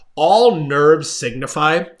all nerves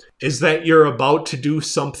signify is that you're about to do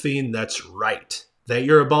something that's right, that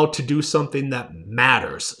you're about to do something that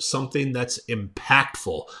matters, something that's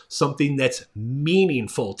impactful, something that's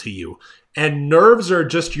meaningful to you. And nerves are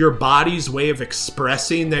just your body's way of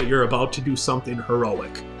expressing that you're about to do something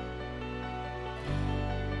heroic.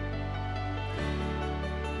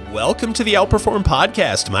 Welcome to the Outperform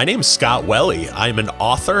Podcast. My name is Scott Welly. I'm an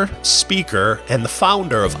author, speaker, and the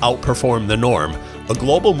founder of Outperform the Norm, a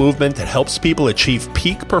global movement that helps people achieve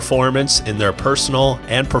peak performance in their personal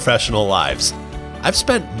and professional lives. I've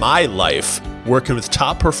spent my life working with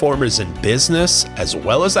top performers in business as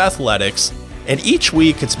well as athletics, and each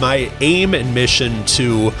week it's my aim and mission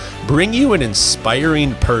to bring you an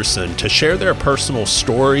inspiring person to share their personal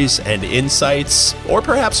stories and insights, or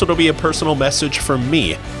perhaps it'll be a personal message from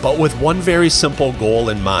me, but with one very simple goal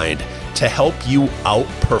in mind: to help you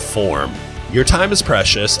outperform. Your time is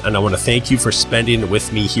precious, and I want to thank you for spending it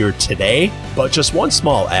with me here today. But just one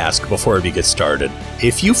small ask before we get started.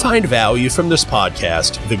 If you find value from this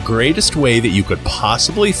podcast, the greatest way that you could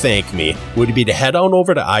possibly thank me would be to head on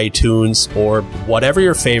over to iTunes or whatever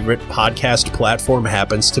your favorite podcast platform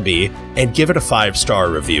happens to be and give it a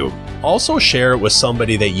 5-star review. Also share it with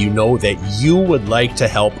somebody that you know that you would like to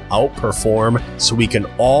help outperform, so we can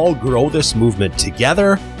all grow this movement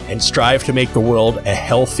together and strive to make the world a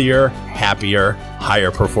healthier, happier,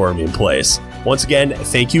 higher performing place. Once again,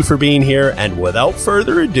 thank you for being here, and without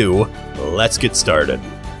further ado, let's get started.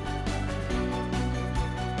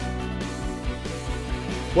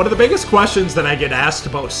 One of the biggest questions that I get asked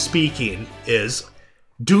about speaking is,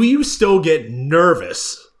 do you still get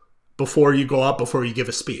nervous before you go up, before you give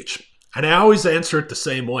a speech? And I always answer it the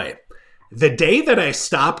same way. The day that I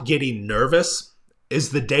stop getting nervous is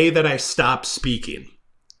the day that I stop speaking.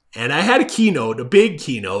 And I had a big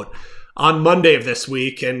keynote, on Monday of this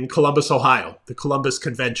week in Columbus, Ohio, the Columbus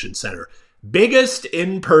Convention Center. Biggest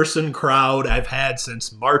in-person crowd I've had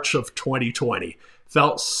since March of 2020.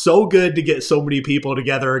 Felt so good to get so many people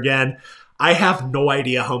together again. I have no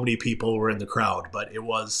idea how many people were in the crowd, but it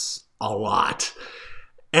was a lot.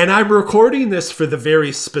 And I'm recording this for the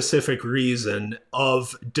very specific reason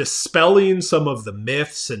of dispelling some of the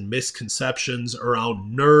myths and misconceptions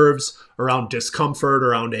around nerves, around discomfort,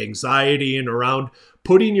 around anxiety, and around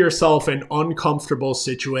putting yourself in uncomfortable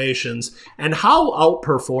situations, and how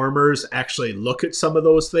outperformers actually look at some of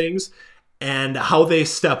those things and how they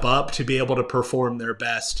step up to be able to perform their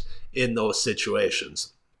best in those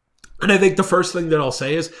situations. And I think the first thing that I'll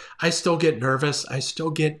say is I still get nervous. I still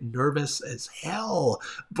get nervous as hell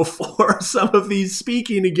before some of these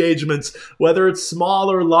speaking engagements, whether it's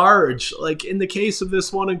small or large. Like in the case of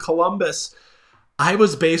this one in Columbus, I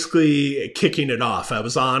was basically kicking it off. I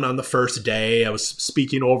was on the first day. I was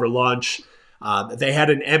speaking over lunch. They had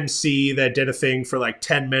an MC that did a thing for like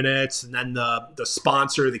 10 minutes. And then the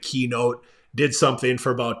sponsor of the keynote did something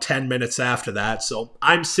for about 10 minutes after that. So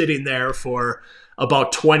I'm sitting there for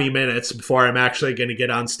about 20 minutes before I'm actually going to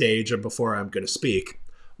get on stage and before I'm going to speak,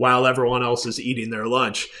 while everyone else is eating their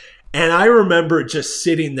lunch. And I remember just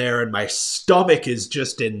sitting there and my stomach is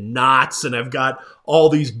just in knots and I've got all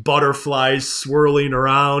these butterflies swirling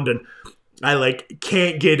around and I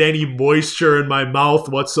can't get any moisture in my mouth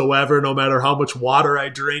whatsoever, no matter how much water I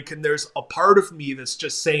drink. And there's a part of me that's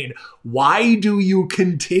just saying, why do you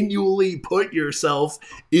continually put yourself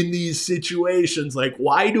in these situations?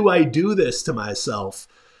 Why do I do this to myself?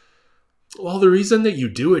 Well, the reason that you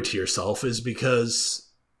do it to yourself is because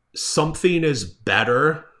something is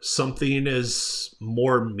better, something is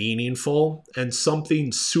more meaningful, and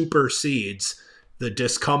something supersedes the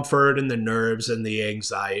discomfort and the nerves and the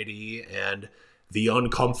anxiety and the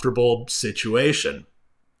uncomfortable situation.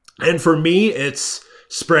 And for me, it's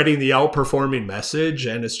spreading the outperforming message,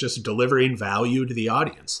 and it's just delivering value to the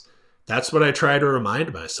audience. That's what I try to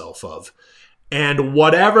remind myself of. And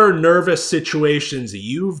whatever nervous situations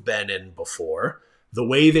you've been in before, the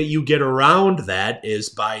way that you get around that is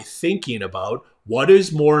by thinking about what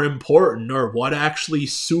is more important or what actually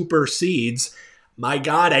supersedes. My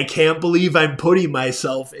God, I can't believe I'm putting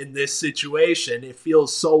myself in this situation. It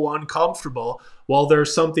feels so uncomfortable. Well,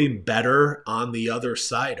 there's something better on the other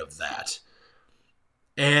side of that.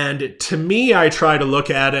 And to me, I try to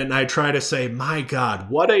look at it and I try to say, my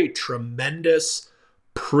God, what a tremendous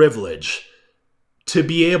privilege to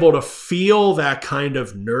be able to feel that kind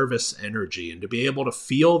of nervous energy and to be able to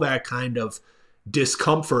feel that kind of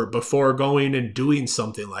discomfort before going and doing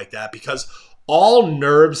something like that. Because all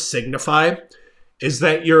nerves signify is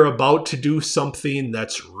that you're about to do something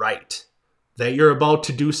that's right, that you're about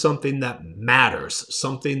to do something that matters,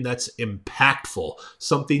 something that's impactful,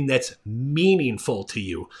 something that's meaningful to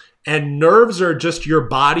you. And nerves are just your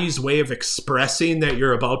body's way of expressing that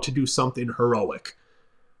you're about to do something heroic.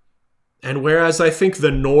 And whereas I think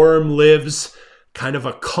the norm lives kind of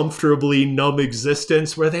a comfortably numb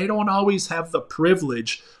existence where they don't always have the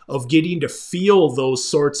privilege of getting to feel those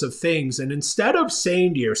sorts of things. And instead of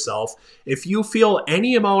saying to yourself, if you feel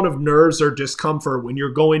any amount of nerves or discomfort when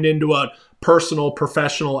you're going into a personal,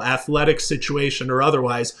 professional, athletic situation or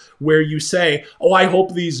otherwise, where you say, oh, I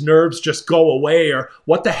hope these nerves just go away, or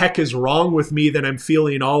what the heck is wrong with me that I'm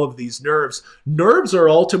feeling all of these nerves? Nerves are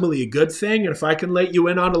ultimately a good thing. And if I can let you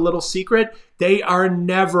in on a little secret, they are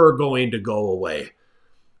never going to go away.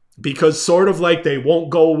 Because sort of like they won't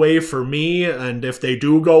go away for me, and if they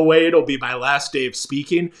do go away, it'll be my last day of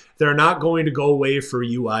speaking, they're not going to go away for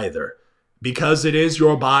you either. Because it is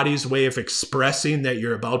your body's way of expressing that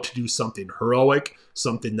you're about to do something heroic,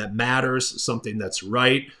 something that matters, something that's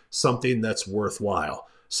right, something that's worthwhile.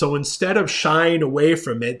 So instead of shying away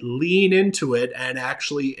from it, lean into it and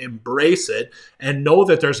actually embrace it and know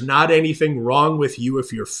that there's not anything wrong with you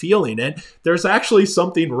if you're feeling it. There's actually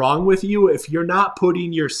something wrong with you if you're not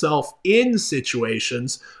putting yourself in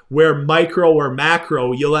situations where micro or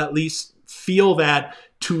macro, you'll at least feel that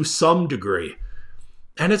to some degree.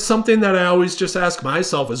 And it's something that I always just ask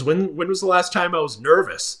myself is when was the last time I was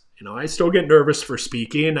nervous? I still get nervous for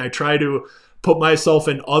speaking. I try to put myself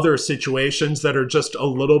in other situations that are just a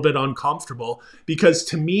little bit uncomfortable, because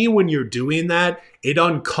to me, when you're doing that, it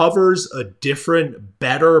uncovers a different,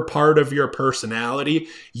 better part of your personality.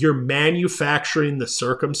 You're manufacturing the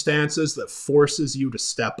circumstances that forces you to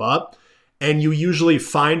step up, and you usually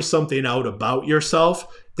find something out about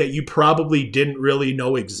yourself that you probably didn't really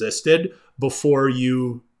know existed before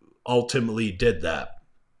you ultimately did that.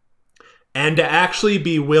 And to actually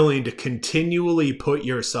be willing to continually put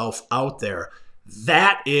yourself out there,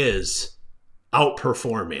 that is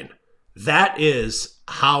outperforming. That is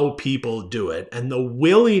how people do it. And the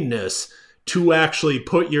willingness to actually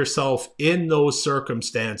put yourself in those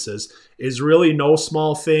circumstances is really no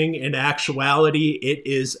small thing. In actuality, it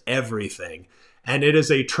is everything. And it is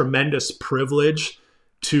a tremendous privilege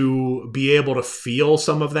to be able to feel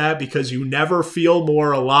some of that, because you never feel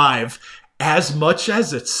more alive. As much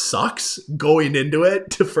as it sucks going into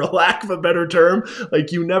it, for lack of a better term,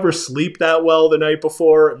 like you never sleep that well the night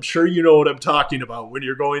before. I'm sure you know what I'm talking about when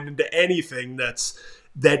you're going into anything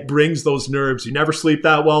that brings those nerves. You never sleep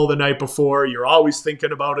that well the night before. You're always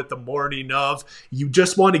thinking about it the morning of. You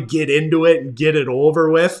just want to get into it and get it over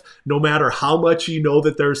with, no matter how much you know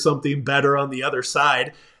that there's something better on the other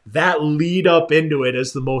side. That lead up into it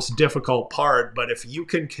is the most difficult part. But if you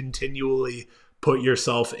can continually put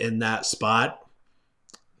yourself in that spot,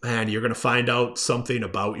 man, you're going to find out something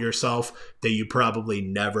about yourself that you probably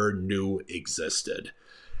never knew existed.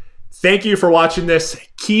 Thank you for watching this.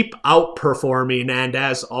 Keep outperforming. And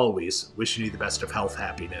as always, wishing you the best of health,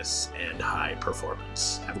 happiness, and high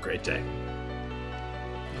performance. Have a great day.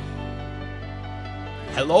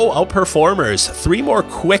 Hello, Outperformers. 3 more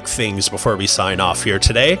quick things before we sign off here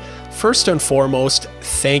today. First and foremost,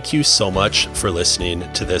 thank you so much for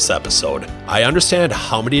listening to this episode. I understand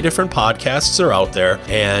how many different podcasts are out there,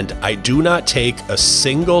 and I do not take a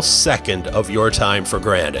single second of your time for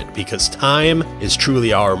granted, because time is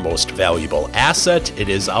truly our most valuable asset. It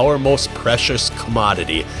is our most precious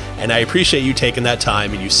commodity, and I appreciate you taking that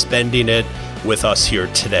time and you spending it with us here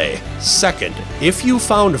today. Second, if you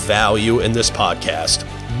found value in this podcast,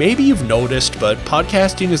 maybe you've noticed, but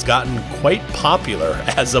podcasting has gotten quite popular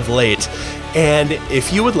as of late. And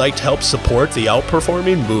if you would like to help support the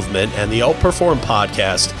Outperforming movement and the Outperform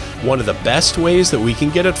podcast, one of the best ways that we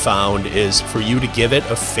can get it found is for you to give it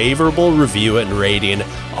a favorable review and rating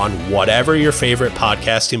on whatever your favorite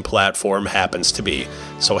podcasting platform happens to be.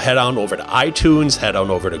 So head on over to iTunes, head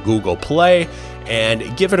on over to Google Play,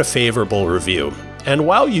 and give it a favorable review. And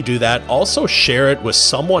while you do that, also share it with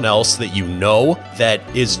someone else that you know that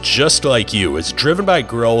is just like you, is driven by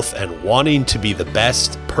growth and wanting to be the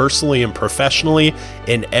best personally and professionally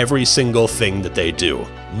in every single thing that they do.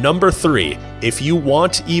 Number 3, if you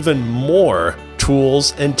want even more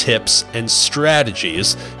tools and tips and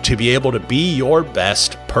strategies to be able to be your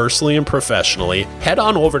best personally and professionally, head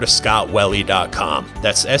on over to scottwelle.com.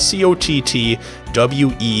 That's SCOTTWELLE.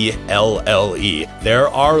 There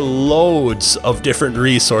are loads of different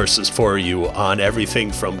resources for you on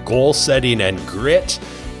everything from goal setting and grit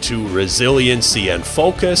to resiliency and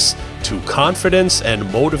focus, to confidence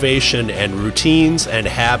and motivation and routines and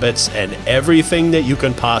habits and everything that you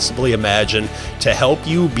can possibly imagine to help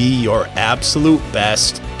you be your absolute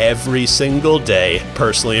best every single day,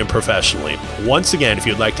 personally and professionally. Once again, if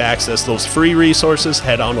you'd like to access those free resources,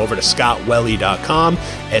 head on over to scottwelle.com,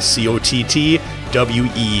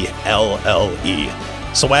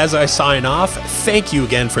 So as I sign off, thank you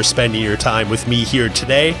again for spending your time with me here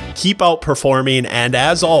today. Keep outperforming, and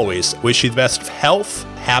as always, wish you the best of health,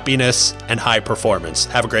 happiness, and high performance.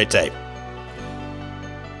 Have a great day.